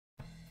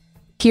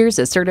Here's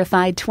a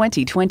certified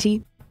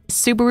 2020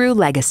 Subaru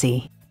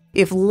Legacy.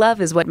 If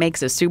love is what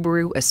makes a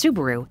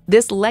Subaru,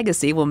 this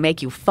Legacy will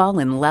make you fall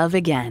in love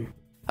again.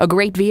 A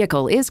great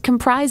vehicle is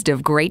comprised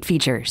of great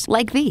features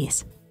like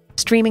these: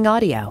 streaming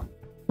audio,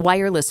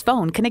 wireless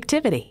phone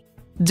connectivity,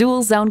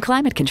 dual zone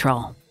climate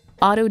control,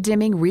 auto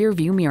dimming rear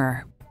view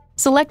mirror,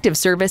 selective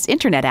service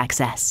internet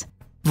access,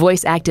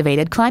 voice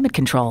activated climate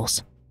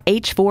controls,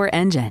 H4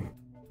 engine,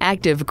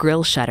 active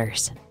grille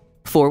shutters,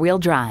 four-wheel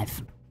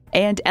drive,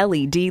 and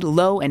LED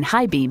low and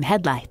high beam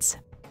headlights.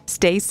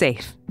 Stay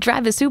safe,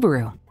 drive a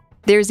Subaru.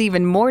 There's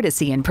even more to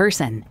see in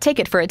person. Take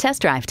it for a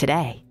test drive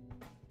today.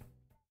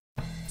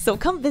 So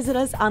come visit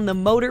us on the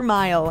Motor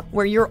Mile,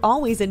 where you're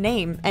always a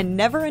name and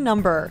never a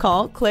number.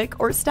 Call, click,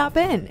 or stop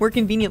in. We're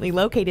conveniently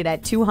located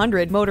at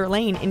 200 Motor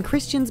Lane in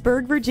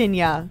Christiansburg,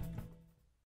 Virginia.